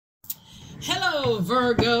Hello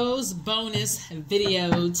Virgos, bonus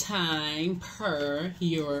video time per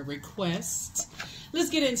your request. Let's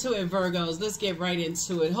get into it, Virgos. Let's get right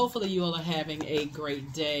into it. Hopefully you all are having a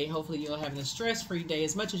great day. Hopefully you all are having a stress-free day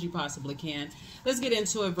as much as you possibly can. Let's get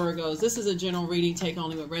into it, Virgos. This is a general reading. Take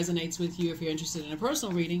only what resonates with you. If you're interested in a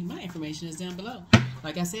personal reading, my information is down below.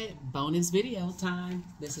 Like I said, bonus video time.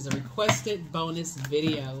 This is a requested bonus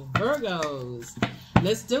video. Virgos,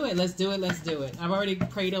 let's do it. Let's do it. Let's do it. I've already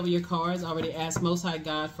prayed over your cards. Already asked Most High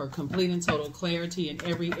God for complete and total clarity in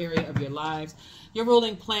every area of your lives. Your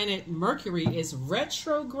ruling planet, Mercury, is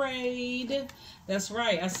retrograde. That's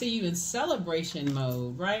right. I see you in celebration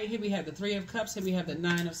mode, right? Here we have the Three of Cups. Here we have the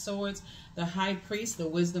Nine of Swords, the High Priest, the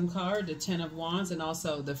Wisdom card, the Ten of Wands, and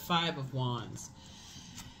also the Five of Wands.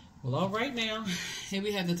 Well, all right now. Here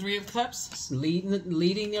we have the Three of Cups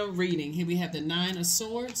leading your reading. Here we have the Nine of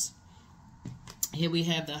Swords. Here we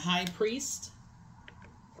have the High Priest.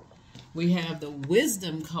 We have the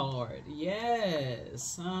Wisdom card.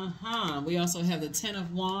 Yes. We also have the Ten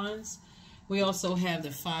of Wands. We also have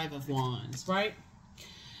the Five of Wands, right?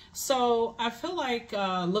 So I feel like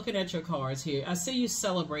looking at your cards here, I see you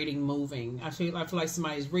celebrating moving. I feel like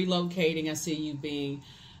somebody's relocating. I see you being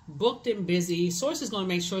booked and busy. Source is going to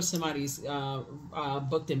make sure somebody's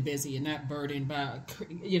booked and busy and not burdened by,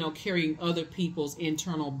 carrying other people's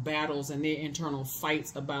internal battles and their internal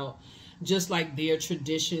fights about just like their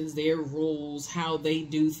traditions, their rules, how they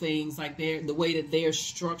do things, like the way that they're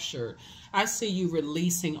structured. I see you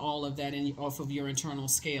releasing all of that off of your internal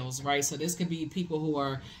scales, right? So this could be people who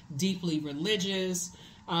are deeply religious,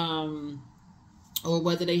 or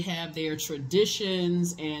whether they have their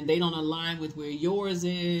traditions and they don't align with where yours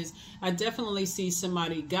is. I definitely see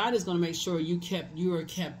somebody, God is going to make sure you are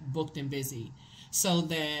kept booked and busy, so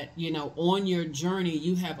that, on your journey,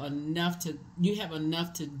 you have enough to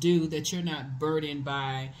do, that you're not burdened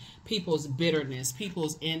by people's bitterness,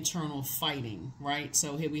 people's internal fighting, right?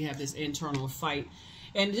 So here we have this internal fight.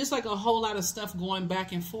 And just like a whole lot of stuff going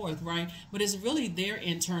back and forth, right? But it's really their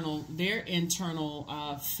internal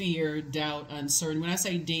fear, doubt, uncertainty. When I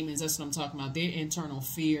say demons, that's what I'm talking about. Their internal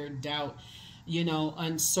fear, doubt,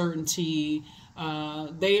 uncertainty.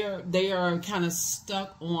 They are kind of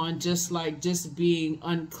stuck on just being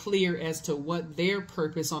unclear as to what their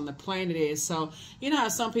purpose on the planet is. So how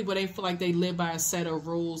some people, they feel like they live by a set of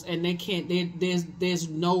rules and they can't. There's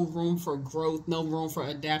no room for growth, no room for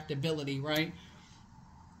adaptability, right?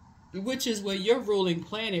 Which is what your ruling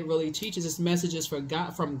planet really teaches us, messages from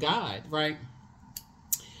God, right?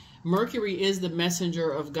 Mercury is the messenger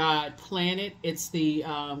of God planet. It's the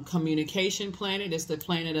communication planet. It's the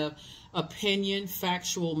planet of opinion,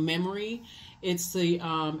 factual memory. It's the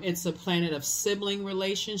planet of sibling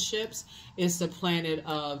relationships. It's the planet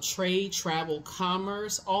of trade, travel,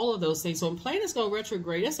 commerce, all of those things. So when planets go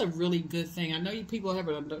retrograde, that's a really good thing. I know you people have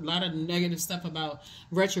a lot of negative stuff about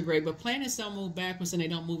retrograde, but planets don't move backwards and they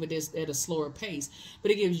don't move at a slower pace.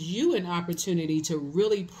 But it gives you an opportunity to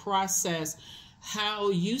really process how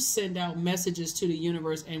you send out messages to the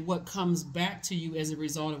universe and what comes back to you as a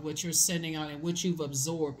result of what you're sending out and what you've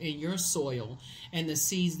absorbed in your soil and the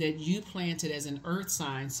seeds that you planted as an earth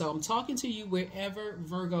sign. So I'm talking to you wherever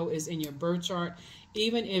Virgo is in your birth chart.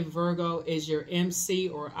 Even if Virgo is your MC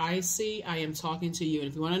or IC, I am talking to you. And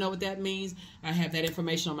if you want to know what that means, I have that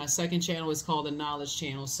information on my second channel. It's called the Knowledge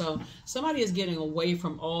Channel. So somebody is getting away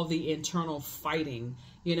from all the internal fighting,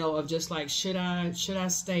 of just like, should I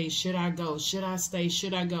stay? Should I go? Should I stay?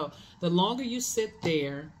 Should I go? The longer you sit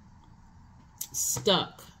there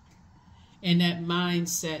stuck in that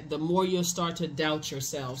mindset, the more you'll start to doubt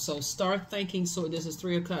yourself. So start thinking. So this is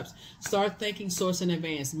Three of Cups. Start thinking source in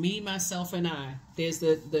advance. Me, myself, and I. There's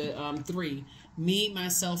the three. Me,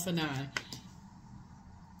 myself, and I.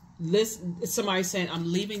 Somebody saying,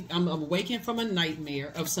 I'm awakening from a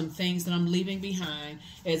nightmare of some things that I'm leaving behind.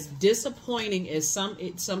 As disappointing as some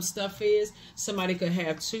stuff is, somebody could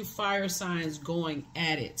have two fire signs going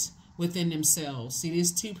at it within themselves. See,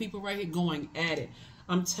 there's two people right here going at it.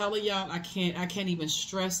 I'm telling y'all, I can't even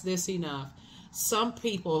stress this enough. Some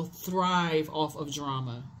people thrive off of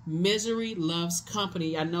drama. Misery loves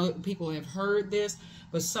company. I know people have heard this,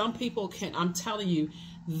 but some people can. I'm telling you,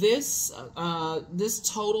 this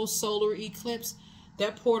total solar eclipse,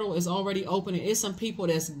 that portal is already opening. It's some people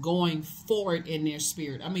that's going for it in their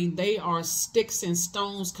spirit. I mean, they are sticks and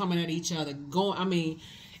stones coming at each other.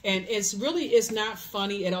 And it's not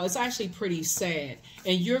funny at all. It's actually pretty sad.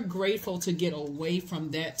 And you're grateful to get away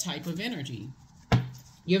from that type of energy.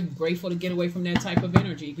 You're grateful to get away from that type of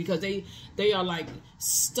energy because they are like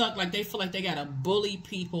stuck. Like they feel like they got to bully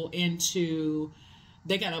people into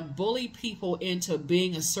They got to bully people into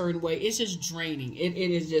being a certain way. It's just draining. It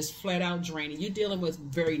is just flat out draining. You're dealing with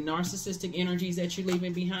very narcissistic energies that you're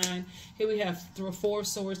leaving behind. Here we have 4 of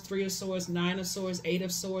Swords, 3 of Swords, 9 of Swords, 8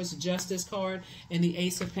 of Swords, Justice card, and the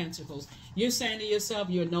Ace of Pentacles. You're saying to yourself,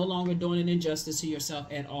 you're no longer doing an injustice to yourself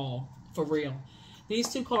at all. For real.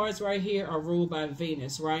 These 2 cards right here are ruled by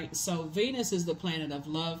Venus, right? So Venus is the planet of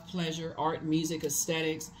love, pleasure, art, music,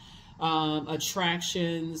 aesthetics,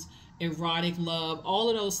 attractions, erotic love, all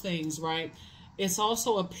of those things, right? It's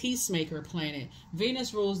also a peacemaker planet.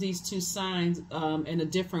 Venus rules these 2 signs in a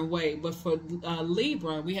different way. But for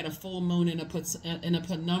Libra, we had a full moon in a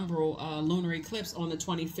penumbral lunar eclipse on the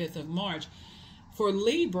 25th of March. For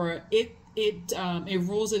Libra, it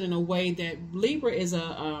rules it in a way that Libra is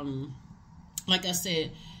like I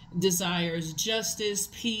said, desires justice,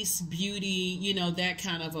 peace, beauty, you know, that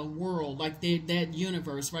kind of a world, like that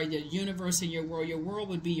universe, right? The universe in your world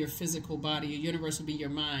would be your physical body, your universe would be your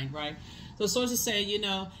mind, right? So sources say, you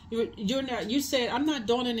know, you said, I'm not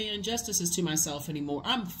doing any injustices to myself anymore.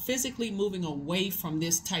 I'm physically moving away from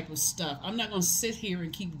this type of stuff. I'm not going to sit here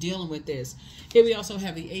and keep dealing with this. Here we also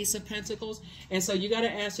have the Ace of Pentacles. And so you got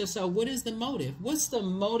to ask yourself, what is the motive? What's the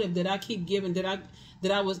motive that I keep giving, that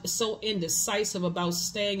I was so indecisive about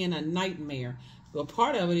staying in a nightmare? Well,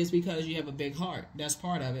 part of it is because you have a big heart. That's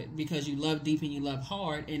part of it, because you love deep and you love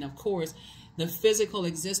hard. And of course, the physical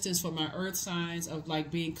existence for my earth signs of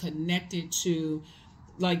like being connected to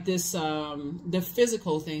like this, the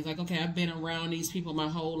physical things, like, okay, I've been around these people my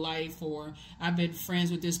whole life, or I've been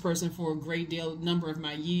friends with this person for a great number of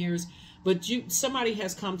my years. But somebody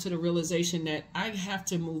has come to the realization that I have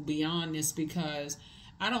to move beyond this, because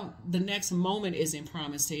the next moment isn't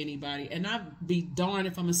promised to anybody. And I'd be darned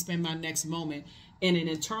if I'm going to spend my next moment in an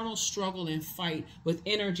eternal struggle and fight with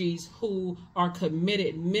energies who are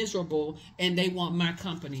committed, miserable, and they want my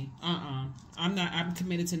company. I'm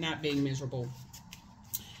committed to not being miserable.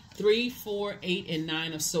 3, 4, 8, and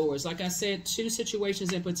 9 of Swords. Like I said, 2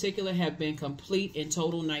 situations in particular have been complete and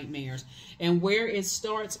total nightmares. And where it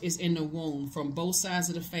starts is in the womb, from both sides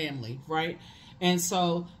of the family, right? And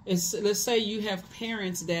so let's say you have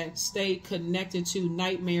parents that stay connected to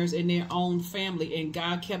nightmares in their own family, and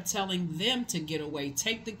God kept telling them to get away.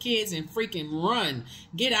 Take the kids and freaking run.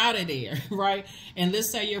 Get out of there, right? And let's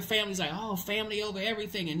say your family's like, oh, family over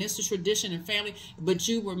everything, and this is tradition and family, but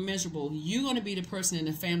you were miserable. You're going to be the person in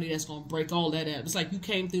the family that's going to break all that up. It's like you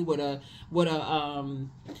came through with a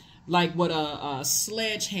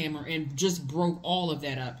sledgehammer and just broke all of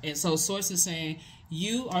that up. And so sources saying,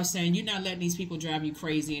 you are saying you're not letting these people drive you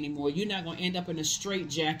crazy anymore. You're not going to end up in a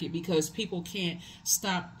straitjacket because people can't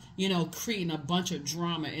stop, you know, creating a bunch of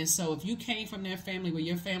drama. And so if you came from that family where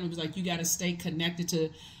your family was like, you got to stay connected to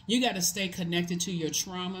your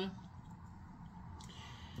trauma.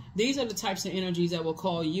 These are the types of energies that will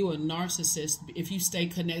call you a narcissist if you stay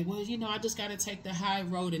connected. Well, you know, I just got to take the high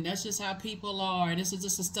road, and that's just how people are, and this is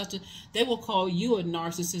just a stuff. They will call you a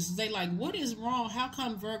narcissist. They like, what is wrong? How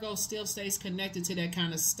come Virgo still stays connected to that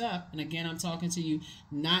kind of stuff? And again, I'm talking to you,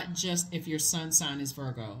 not just if your sun sign is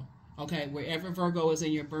Virgo. Okay, wherever Virgo is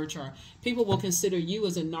in your birth chart, people will consider you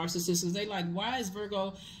as a narcissist. They like, why is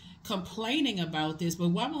Virgo complaining about this? But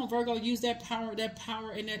why won't Virgo use that power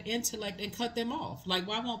and that intellect and cut them off? Like,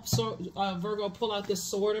 why won't Virgo pull out the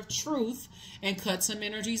sword of truth and cut some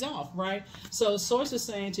energies off, right? So source is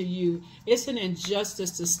saying to you, it's an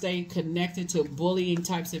injustice to stay connected to bullying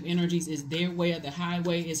types of energies. Is their way or the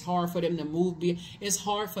highway. It's hard for them to move. It's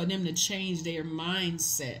hard for them to change their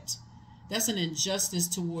mindset. That's an injustice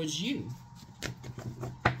towards you.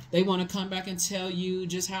 They want to come back and tell you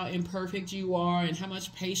just how imperfect you are and how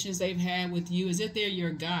much patience they've had with you, as if they're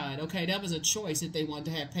your God. Okay, that was a choice that they wanted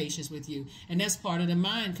to have patience with you. And that's part of the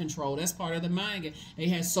mind control. That's part of the mind game. They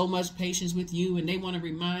had so much patience with you, and they want to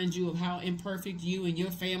remind you of how imperfect you and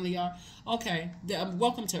your family are. Okay,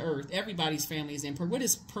 welcome to Earth. Everybody's family is imperfect. What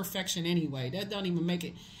is perfection anyway? That don't even make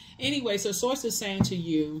it. Anyway, so Source is saying to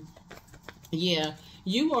you, yeah,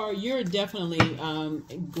 you're definitely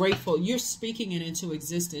grateful. You're speaking it into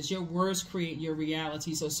existence. Your words create your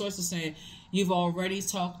reality. So Source is saying you've already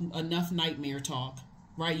talked enough nightmare talk,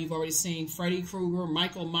 right? You've already seen Freddy Krueger,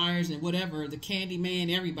 Michael Myers, and whatever, the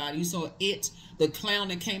Candyman, everybody. You saw It, the clown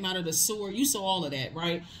that came out of the sewer. You saw all of that,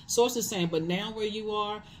 right? Source is saying, but now where you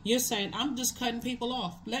are, you're saying, I'm just cutting people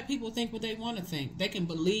off. Let people think what they want to think. They can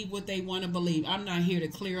believe what they want to believe. I'm not here to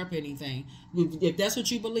clear up anything. If that's what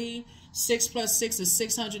you believe, 6 plus 6 is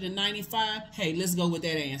 695. Hey, let's go with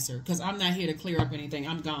that answer, because I'm not here to clear up anything.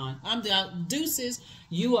 I'm gone. I'm out. Deuces.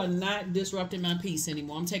 You are not disrupting my peace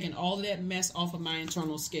anymore. I'm taking all of that mess off of my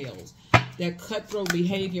internal scales. That cutthroat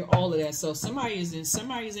behavior, all of that. So somebody is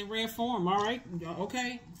in rare form. All right,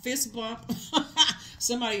 okay. Fist bump.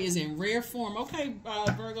 Somebody is in rare form. Okay,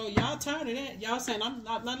 Virgo, y'all tired of that? Y'all saying I'm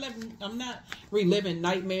not reliving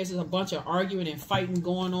nightmares. There's a bunch of arguing and fighting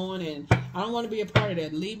going on, and I don't want to be a part of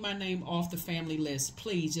that. Leave my name off the family list,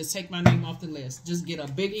 please. Just take my name off the list. Just get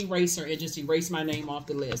a big eraser and just erase my name off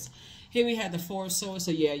the list. Here we had the Four of Swords.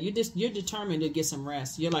 So yeah, you're determined to get some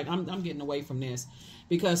rest. You're like, I'm getting away from this,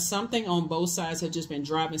 because something on both sides has just been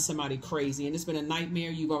driving somebody crazy, and it's been a nightmare.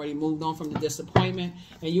 You've already moved on from the disappointment,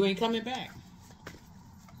 and you ain't coming back.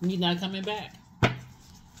 You're not coming back.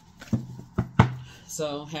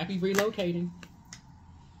 So happy relocating.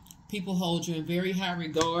 People hold you in very high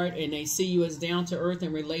regard, and they see you as down to earth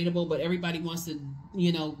and relatable, but everybody wants to,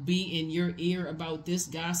 you know, be in your ear about this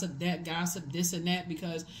gossip, that gossip, this and that,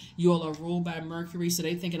 because you all are ruled by Mercury. So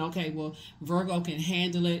they thinking, okay, well, Virgo can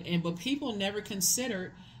handle it. But people never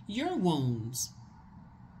considered your wounds.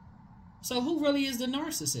 So who really is the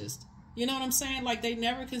narcissist? You know what I'm saying? Like, they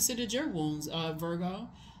never considered your wounds, Virgo.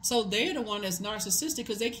 So they're the one that's narcissistic,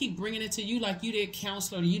 because they keep bringing it to you like you their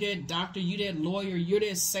counselor, you their doctor, you their lawyer, you're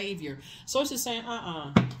their savior. So it's just saying,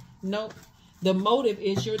 nope. The motive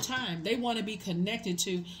is your time. They want to be connected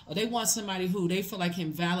to, or they want somebody who they feel like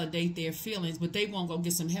can validate their feelings, but they won't go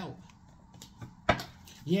get some help.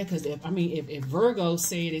 Yeah, because if Virgo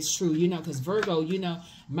said it's true, you know, because Virgo, you know,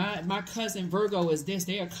 my cousin Virgo is this,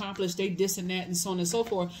 they accomplished, they this and that, and so on and so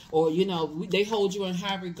forth. Or, you know, they hold you in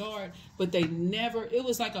high regard, but they never, it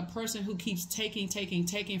was like a person who keeps taking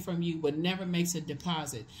from you, but never makes a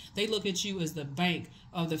deposit. They look at you as the bank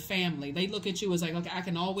of the family. They look at you as like, okay, I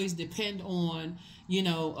can always depend on, you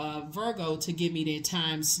know, Virgo to give me their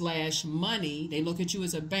time / money. They look at you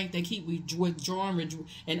as a bank. They keep withdrawing,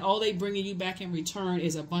 and all they bringing you back in return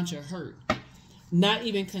is a bunch of hurt. Not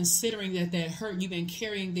even considering that hurt, you've been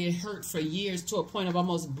carrying their hurt for years to a point of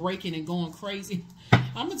almost breaking and going crazy.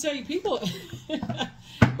 I'm going to tell you, people,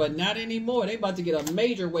 but not anymore. They about to get a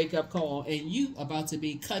major wake-up call, and you about to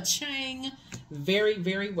be ka-chang, very,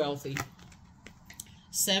 very wealthy.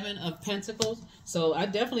 7 of Pentacles. So I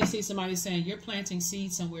definitely see somebody saying you're planting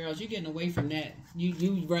seeds somewhere else. You're getting away from that.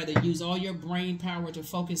 You'd rather use all your brain power to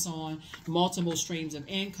focus on multiple streams of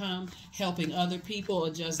income, helping other people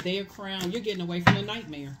adjust their crown. You're getting away from the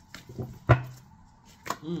nightmare.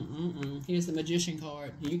 Here's the Magician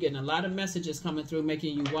card. You're getting a lot of messages coming through,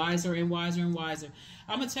 making you wiser and wiser and wiser.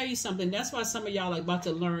 I'm going to tell you something. That's why some of y'all are about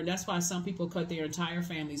to learn. That's why some people cut their entire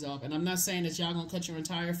families off. And I'm not saying that y'all going to cut your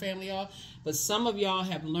entire family off, but some of y'all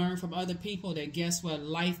have learned from other people that, guess what,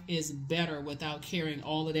 life is better without carrying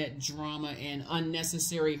all of that drama and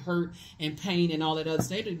unnecessary hurt and pain and all that other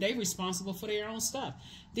stuff. They're responsible for their own stuff.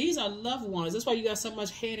 These are loved ones. That's why you got so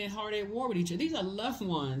much head and heart at war with each other. These are loved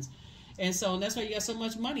ones. And so that's why you got so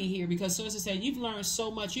much money here, because so as I said, you've learned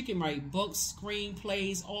so much. You can write books,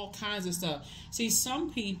 screenplays, all kinds of stuff. See,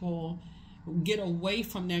 some people get away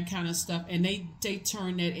from that kind of stuff, and they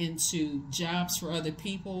turn that into jobs for other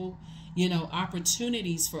people, you know,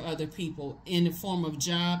 opportunities for other people in the form of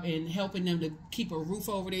job and helping them to keep a roof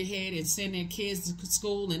over their head and send their kids to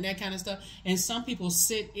school and that kind of stuff. And some people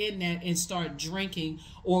sit in that and start drinking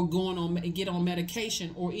or get on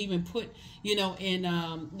medication, or even put, you know, in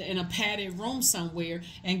a padded room somewhere.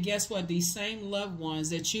 And guess what? These same loved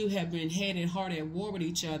ones that you have been head and heart at war with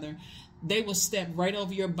each other, they will step right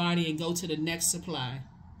over your body and go to the next supply.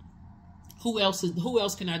 Who else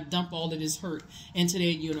can I dump all of this hurt into their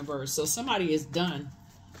universe? So somebody is done.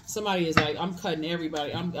 Somebody is like, I'm cutting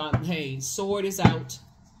everybody. Hey, sword is out.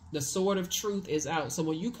 The sword of truth is out. So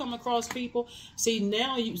when you come across people, see,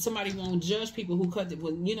 now somebody won't judge people who cut it.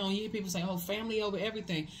 You know, you hear people say, oh, family over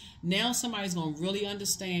everything. Now somebody's going to really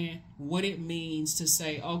understand what it means to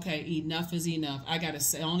say, okay, enough is enough. I got to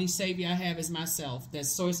say, the only savior I have is myself. That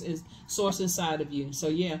source inside of you. So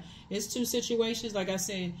yeah, it's two situations. Like I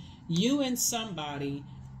said, you and somebody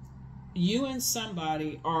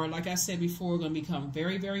are, like I said before, going to become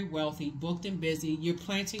very, very wealthy, booked and busy. You're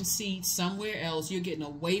planting seeds somewhere else. You're getting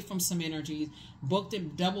away from some energies,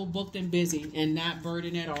 double booked and busy, and not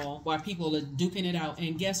burdened at all, while people are duking it out.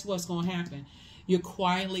 And guess what's going to happen? You're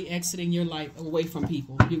quietly exiting your life away from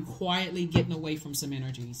people. You're quietly getting away from some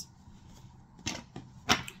energies.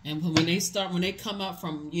 And when they come up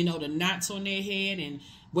from, you know, the knots on their head and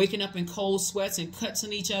waking up in cold sweats and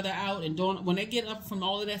cutting each other out, and when they get up from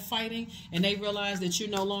all of that fighting and they realize that you're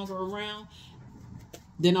no longer around,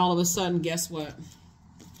 then all of a sudden, guess what?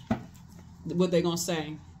 What they're going to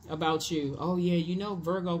say? about you. Oh yeah, you know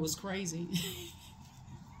Virgo was crazy.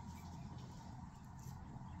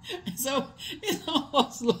 So it's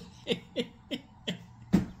almost like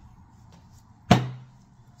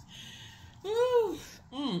ooh,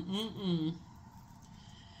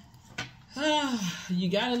 you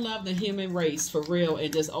gotta love the human race for real,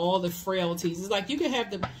 and just all the frailties. It's like you can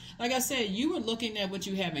have the, like I said, you were looking at what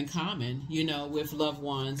you have in common, you know, with loved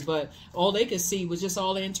ones, but all they could see was just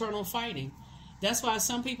all the internal fighting. That's why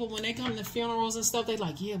some people, when they come to funerals and stuff, they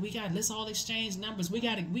like, yeah, let's all exchange numbers. We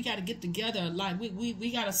gotta get together. Like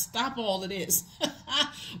we gotta stop all of this.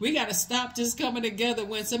 We gotta stop just coming together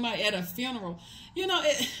when somebody at a funeral, you know.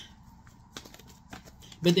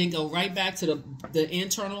 But then go right back to the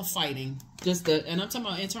internal fighting, and I'm talking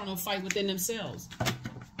about internal fight within themselves.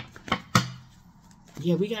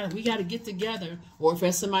 Yeah, we gotta get together. Or if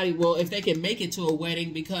there's somebody, well, if they can make it to a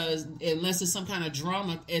wedding, because unless there's some kind of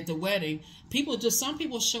drama at the wedding, some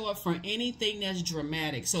people show up for anything that's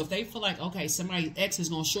dramatic. So if they feel like, okay, somebody's ex is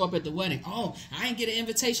gonna show up at the wedding, oh, I didn't get an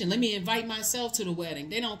invitation, let me invite myself to the wedding.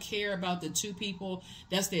 They don't care about the two people.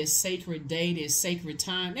 That's their sacred day, their sacred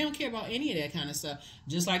time. They don't care about any of that kind of stuff.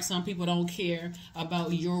 Just like some people don't care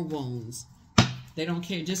about your wounds. They don't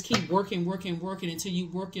care. Just keep working until you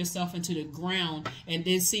work yourself into the ground and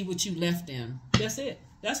then see what you left them. That's it.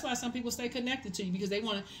 That's why some people stay connected to you, because they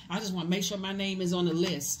want to, I just want to make sure my name is on the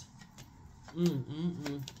list.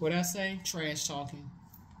 What I say? Trash talking.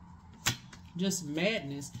 Just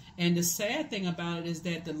madness. And the sad thing about it is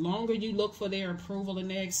that the longer you look for their approval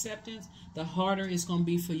and their acceptance, the harder it's going to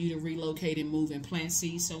be for you to relocate and move and plant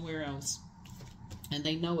seeds somewhere else. And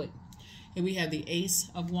they know it. And we have the Ace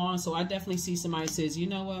of Wands. So I definitely see somebody says, you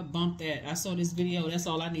know what, bump that. I saw this video. That's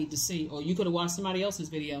all I need to see. Or you could have watched somebody else's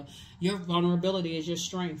video. Your vulnerability is your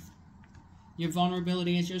strength. Your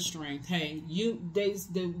vulnerability is your strength. Hey,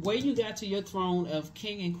 the way you got to your throne of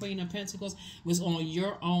King and Queen of Pentacles was on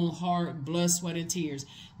your own hard blood, sweat, and tears.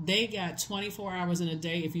 They got 24 hours in a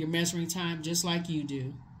day if you're measuring time just like you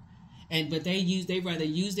do. But they rather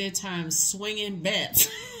use their time swinging bats.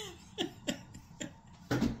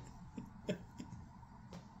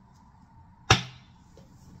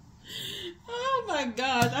 Oh my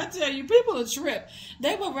God, I tell you, people are trip.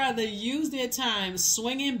 They would rather use their time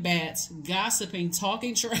swinging bats, gossiping,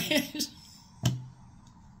 talking trash.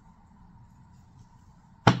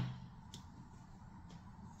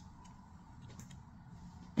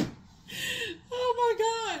 Oh my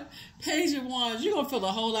God. Page of Wands, you're going to feel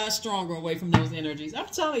a whole lot stronger away from those energies. I'm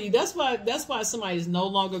telling you, that's why somebody is no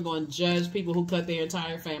longer going to judge people who cut their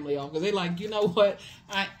entire family off. Because they're like, you know what?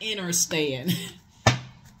 I understand.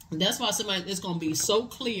 That's why it's going to be so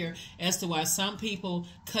clear as to why some people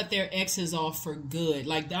cut their exes off for good.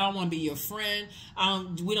 Like, I don't want to be your friend.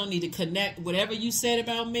 We don't need to connect. Whatever you said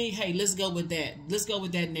about me, hey, let's go with that. Let's go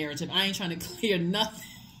with that narrative. I ain't trying to clear nothing.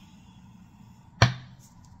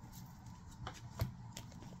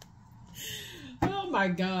 Oh, my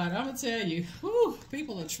God. I'm going to tell you, whew,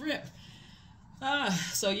 people are tripped.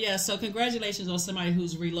 So congratulations on somebody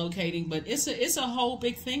who's relocating, but it's a whole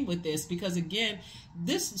big thing with this, because again,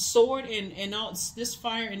 this sword and all this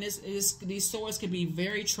fire and these swords can be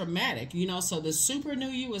very traumatic, you know. So the super new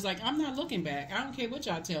you is like, I'm not looking back. I don't care what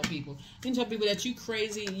y'all tell people. You can tell people that you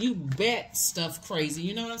crazy, you bet stuff crazy.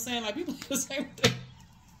 You know what I'm saying? Like, people can say what they,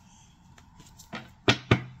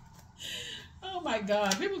 oh my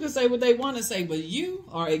God, people can say what they want to say, but you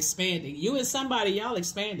are expanding. You and somebody, y'all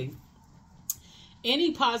expanding.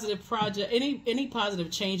 Any positive project, any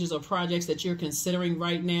positive changes or projects that you're considering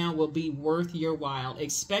right now will be worth your while.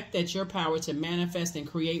 Expect that your power to manifest and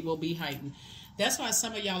create will be heightened. That's why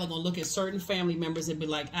some of y'all are going to look at certain family members and be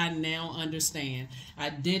like, I now understand.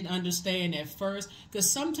 I didn't understand at first. Because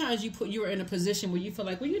sometimes you're in a position where you feel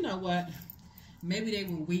like, well, you know what? Maybe they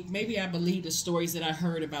were weak. Maybe I believe the stories that I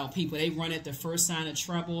heard about people. They run at the first sign of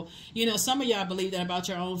trouble. You know, some of y'all believe that about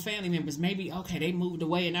your own family members. Maybe, okay, they moved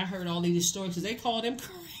away and I heard all these stories because they call them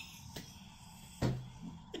crazy.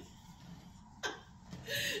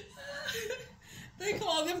 They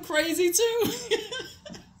call them crazy too.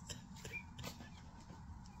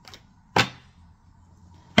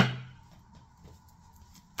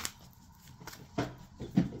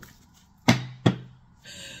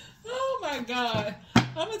 God,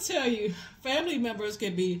 I'm gonna tell you, family members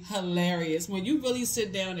can be hilarious when you really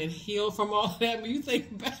sit down and heal from all that. When you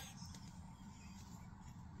think back,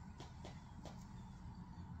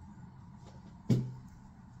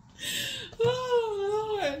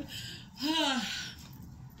 oh Lord.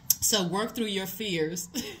 So work through your fears.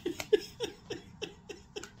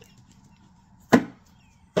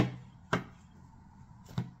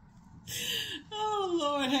 Oh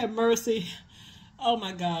Lord, have mercy. Oh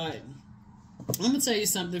my God. I'm gonna tell you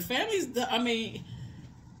something. Families, I mean,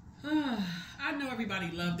 I know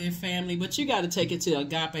everybody love their family, but you got to take it to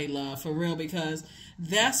agape love for real, because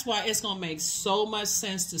that's why it's gonna make so much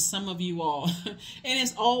sense to some of you all. And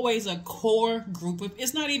it's always a core group of.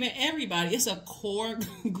 It's not even everybody. It's a core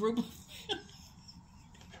group of.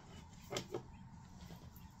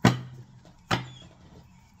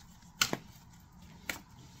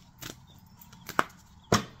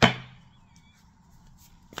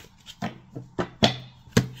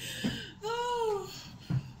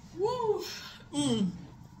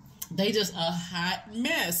 They just a hot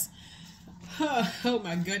mess. Oh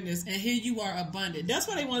my goodness. And here you are abundant. That's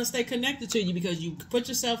why they want to stay connected to you, because you put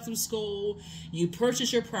yourself through school, you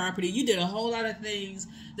purchased your property, you did a whole lot of things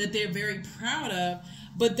that they're very proud of,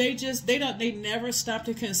 but they never stop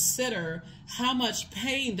to consider how much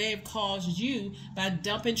pain they've caused you by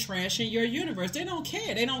dumping trash in your universe. They don't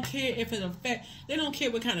care. They don't care if it affects, they don't care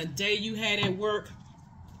what kind of day you had at work.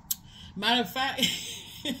 Matter of fact,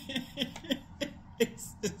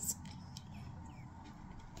 it's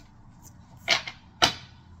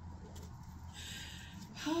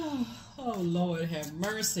oh, Lord have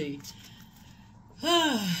mercy.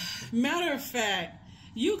 Matter of fact,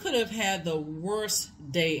 you could have had the worst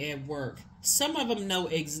day at work. Some of them know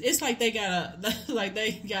it's like they got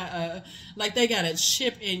a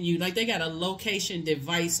chip in you, like they got a location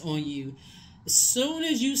device on you. As soon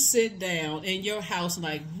as you sit down in your house,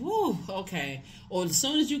 like, whoo, okay. Or as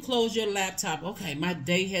soon as you close your laptop, okay, my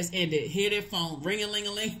day has ended. Hear their phone,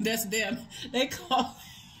 ring-a-ling-a-ling, that's them. They call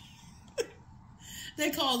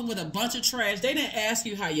them with a bunch of trash. They didn't ask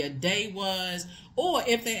you how your day was, or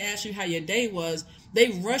if they ask you how your day was, they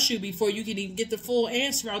rush you before you can even get the full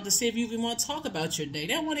answer out to see if you even want to talk about your day.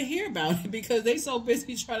 They don't want to hear about it because they so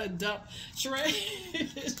busy trying to dump trash.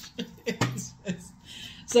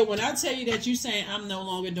 So when I tell you that you saying I'm no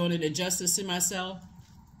longer doing an injustice to myself,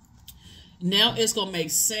 now it's gonna make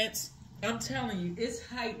sense. I'm telling you, it's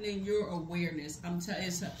heightening your awareness.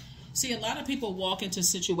 See, a lot of people walk into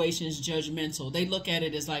situations judgmental. They look at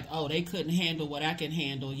it as like, oh, they couldn't handle what I can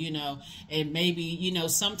handle, you know. And maybe, you know,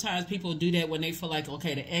 sometimes people do that when they feel like,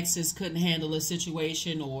 okay, the exes couldn't handle a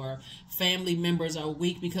situation, or family members are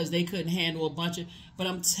weak because they couldn't handle a bunch of. But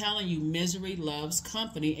I'm telling you, misery loves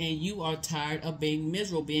company, and you are tired of being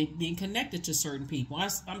miserable, being connected to certain people.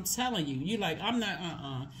 I'm telling you, you like, I'm not,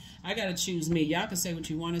 I got to choose me. Y'all can say what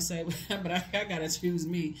you want to say, but I got to choose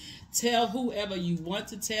me. Tell whoever you want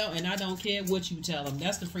to tell, and I don't care what you tell them.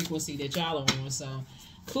 That's the frequency that y'all are on. So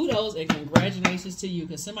kudos and congratulations to you,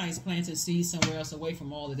 because somebody's planting seeds somewhere else away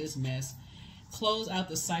from all of this mess. Close out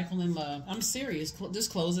the cycle in love. I'm serious.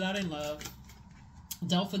 Just close it out in love.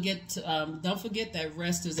 Don't forget that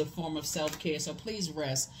rest is a form of self-care. So please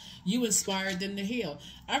rest. You inspired them to heal.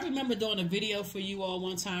 I remember doing a video for you all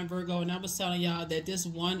one time, Virgo, and I was telling y'all that this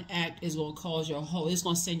one act is going to cause it's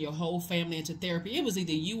going to send your whole family into therapy. It was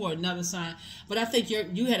either you or another sign, but I think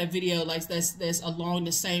you had a video like that's along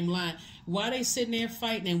the same line. Why they sitting there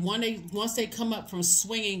fighting, and once they come up from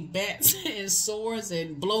swinging bats and swords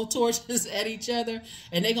and blow torches at each other,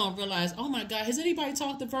 and they're going to realize, oh my God, has anybody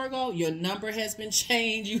talked to Virgo? Your number has been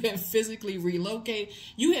changed. You have physically relocated.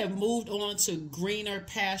 You have moved on to greener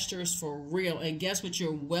pastures for real. And guess what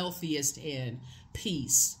you're wealthiest in?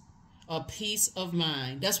 Peace. A peace of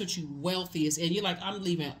mind. That's what you wealthiest in. You're like, I'm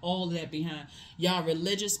leaving all of that behind. Y'all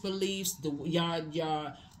religious beliefs,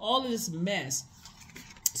 y'all all of this mess.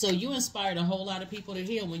 So you inspired a whole lot of people to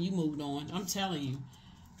heal when you moved on. I'm telling you.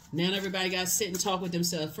 Now everybody got to sit and talk with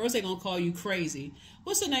themselves. First they're going to call you crazy.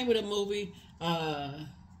 What's the name of the movie?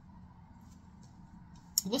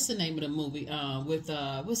 What's the name of the movie with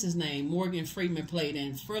what's his name? Morgan Freeman played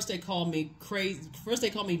in. First they called me crazy. First they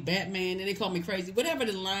called me Batman, then they called me crazy. Whatever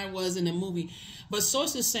the line was in the movie. But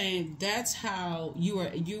sources saying that's how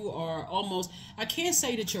you are almost, I can't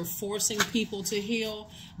say that you're forcing people to heal,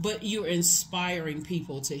 but you're inspiring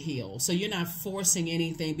people to heal. So you're not forcing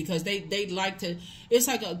anything, because they like to, it's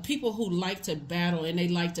like people who like to battle and they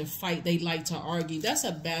like to fight, they like to argue. That's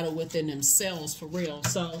a battle within themselves for real.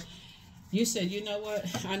 So you said, you know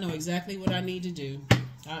what? I know exactly what I need to do.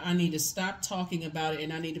 I need to stop talking about it,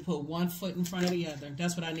 and I need to put one foot in front of the other.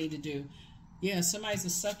 That's what I need to do. Yeah, somebody's a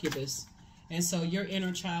succubus. And so your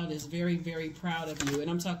inner child is very, very proud of you.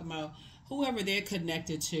 And I'm talking about whoever they're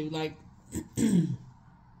connected to. Like,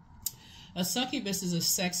 a succubus is a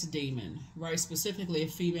sex demon, right? Specifically a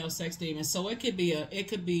female sex demon. So it could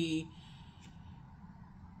be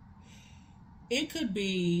it could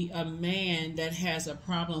be a man that has a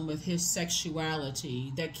problem with his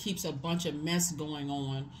sexuality that keeps a bunch of mess going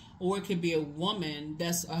on, or it could be a woman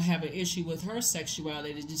that's have an issue with her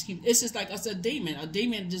sexuality that just keep. It's just like it's a demon. A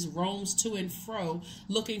demon just roams to and fro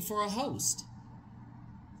looking for a host,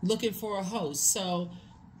 So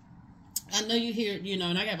I know you hear, you know,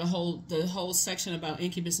 and I have the whole section about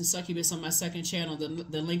incubus and succubus on my second channel.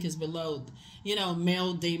 The link is below. You know,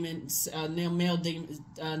 male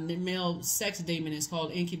sex demon is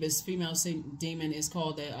called incubus. Female demon is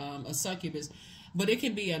called a succubus. But it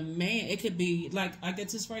could be a man. It could be like, I get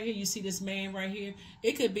this right here. You see this man right here.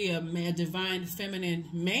 It could be a man, divine feminine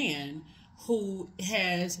man who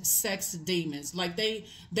has sex demons. Like they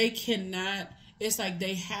cannot. It's like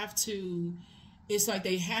they have to. It's like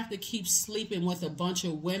they have to keep sleeping with a bunch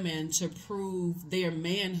of women to prove their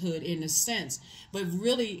manhood in a sense. But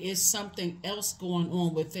really it's something else going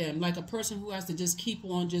on with them. Like a person who has to just keep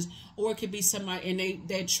on or it could be somebody and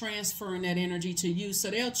they're transferring that energy to you.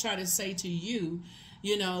 So they'll try to say to you,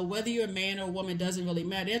 you know, whether you're a man or a woman doesn't really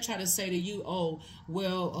matter. They'll try to say to you, oh,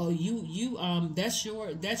 well, that's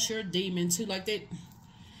your demon too.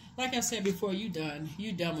 Like I said before, you done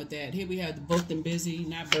with that. Here we have the booked and busy,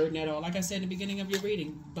 not burdened at all. Like I said in the beginning of your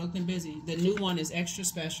reading, booked and busy. The new one is extra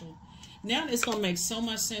special. Now it's going to make so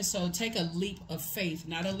much sense. So take a leap of faith,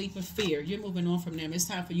 not a leap of fear. You're moving on from them. It's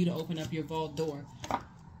time for you to open up your vault door.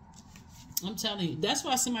 I'm telling you, that's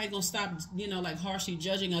why somebody's going to stop, you know, like harshly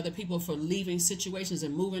judging other people for leaving situations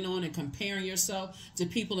and moving on and comparing yourself to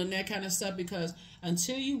people and that kind of stuff. Because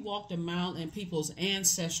until you walk a mile in people's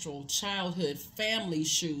ancestral, childhood, family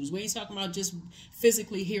shoes, we ain't talking about just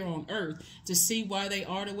physically here on earth, to see why they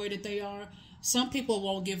are the way that they are. Some people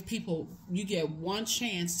won't give people, you get one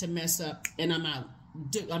chance to mess up and I'm out.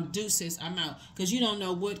 I'm deuces, I'm out. Because you don't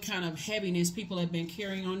know what kind of heaviness people have been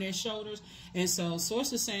carrying on their shoulders. And so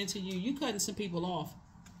Source is saying to you, you cutting some people off.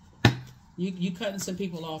 You cutting some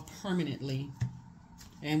people off permanently.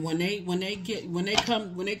 And when they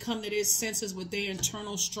come to their senses with their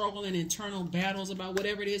internal struggle and internal battles about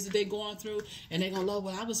whatever it is that they're going through, and they're gonna love,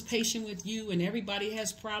 well, I was patient with you and everybody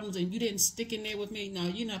has problems and you didn't stick in there with me. No,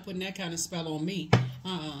 you're not putting that kind of spell on me.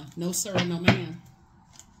 No sir, no ma'am.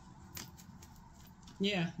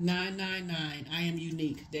 Yeah, 999. I am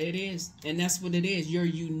unique. There it is. And that's what it is. Your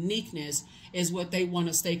uniqueness is what they want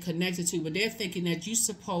to stay connected to. But they're thinking that you're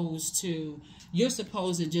supposed to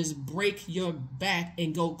just break your back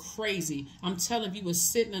and go crazy. I'm telling you, was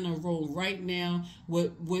sitting in a room right now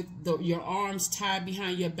with your arms tied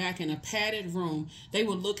behind your back in a padded room, they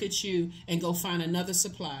would look at you and go find another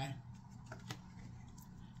supply.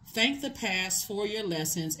 Thank the past for your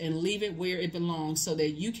lessons and leave it where it belongs so that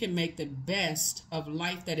you can make the best of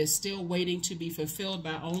life that is still waiting to be fulfilled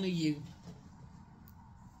by only you.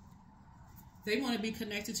 They want to be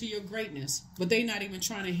connected to your greatness, but they're not even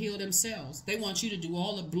trying to heal themselves. They want you to do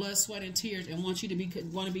all the blood, sweat, and tears and want you to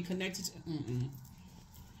want to be connected to...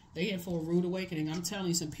 They in for a rude awakening. I'm telling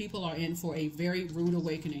you, some people are in for a very rude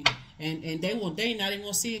awakening, and they not even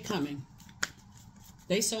gonna see it coming.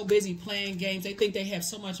 They so busy playing games. They think they have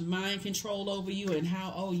so much mind control over you and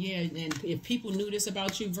how, oh yeah, and if people knew this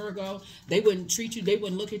about you, Virgo, they wouldn't treat you, they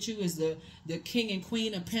wouldn't look at you as the king and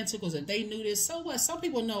queen of pentacles. If they knew this, so what? Some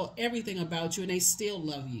people know everything about you and they still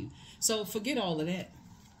love you. So forget all of that.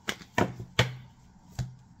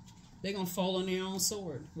 They're going to fall on their own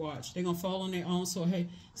sword. Watch. They're going to fall on their own sword. Hey,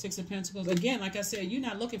 Six of Pentacles. Again, like I said, you're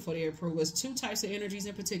not looking for their approval. There's two types of energies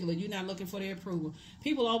in particular. You're not looking for their approval.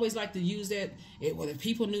 People always like to use that. Well, if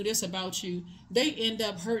people knew this about you, they end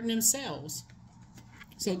up hurting themselves.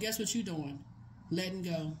 So guess what you're doing? Letting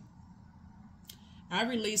go. I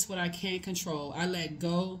release what I can't control. I let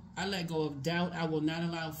go. I let go of doubt. I will not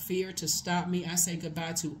allow fear to stop me. I say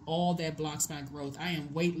goodbye to all that blocks my growth. I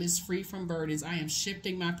am weightless, free from burdens. I am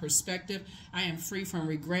shifting my perspective. I am free from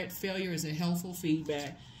regret. Failure is a helpful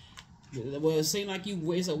feedback. Well, it seems like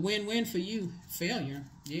it's a win-win for you. Failure.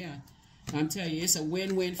 Yeah. I'm telling you, it's a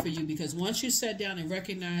win-win for you, because once you sit down and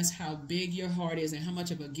recognize how big your heart is and how much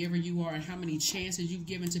of a giver you are and how many chances you've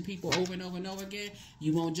given to people over and over and over again,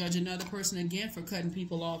 you won't judge another person again for cutting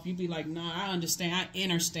people off. You be like, nah, I understand. I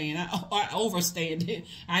understand. I overstand it.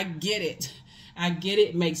 I get it. I get it.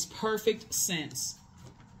 It makes perfect sense.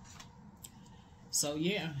 So,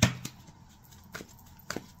 yeah.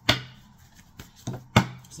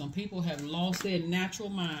 Some people have lost their natural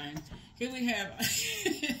mind. Here we have,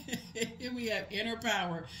 here we have inner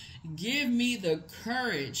power. Give me the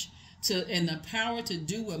courage and the power to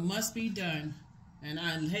do what must be done.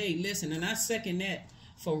 And hey, listen, and I second that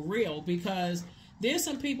for real, because There's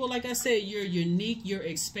some people, like I said, you're unique, you're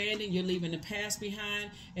expanding, you're leaving the past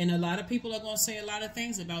behind, and a lot of people are going to say a lot of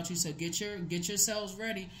things about you, so get yourselves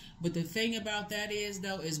ready. But the thing about that is,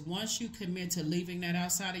 though, is once you commit to leaving that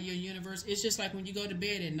outside of your universe, it's just like when you go to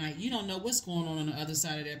bed at night. You don't know what's going on the other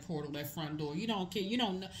side of that portal, that front door. You don't care. You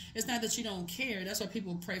don't know. It's not that you don't care. That's why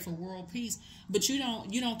people pray for world peace, but you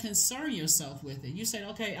don't concern yourself with it. You say,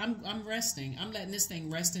 okay, I'm resting. I'm letting this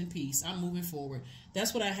thing rest in peace. I'm moving forward.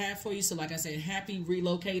 That's what I have for you. So like I said, happy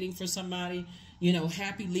relocating for somebody, you know,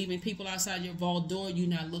 happy leaving people outside your vault door. You're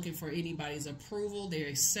not looking for anybody's approval, their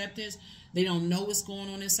acceptance. They don't know what's going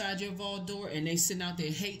on inside your vault door, and they sitting out there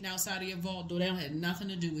hating outside of your vault door. They don't have nothing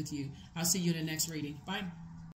to do with you. I'll see you in the next reading. Bye.